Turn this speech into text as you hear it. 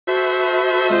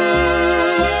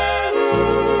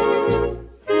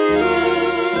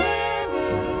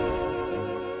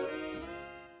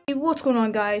What's going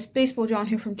on, guys? Baseball John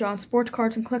here from John Sports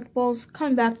Cards and Collectibles,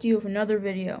 coming back to you with another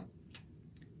video.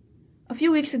 A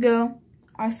few weeks ago,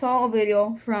 I saw a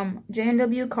video from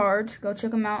J&W Cards, go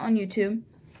check him out on YouTube,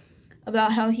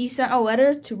 about how he sent a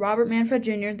letter to Robert Manfred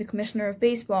Jr., the Commissioner of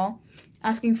Baseball,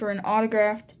 asking for an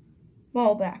autographed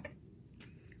ball back.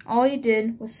 All he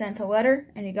did was send a letter,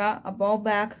 and he got a ball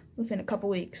back within a couple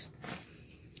weeks.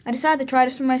 I decided to try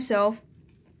this for myself,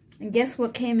 and guess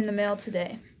what came in the mail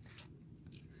today?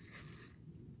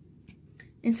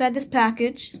 Inside this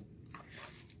package,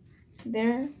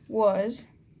 there was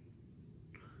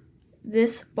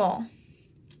this ball.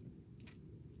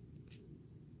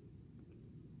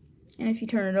 And if you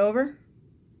turn it over,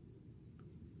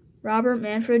 Robert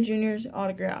Manfred Jr.'s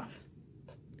autograph.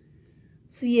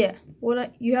 So yeah,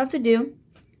 what you have to do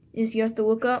is you have to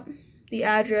look up the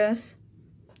address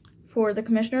for the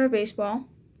Commissioner of Baseball,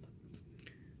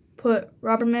 put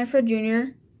Robert Manfred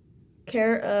Jr.,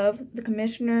 care of the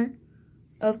Commissioner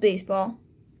of Baseball,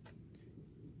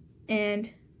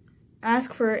 and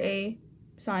ask for a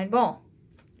signed ball.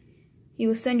 He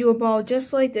will send you a ball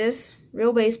just like this,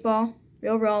 real baseball,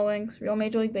 real Rawlings, real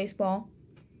Major League Baseball,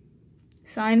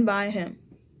 signed by him.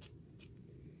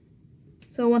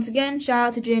 So once again, shout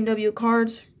out to J&W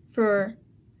Cards for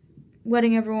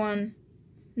letting everyone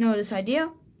know this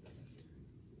idea,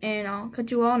 and I'll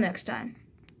catch you all next time.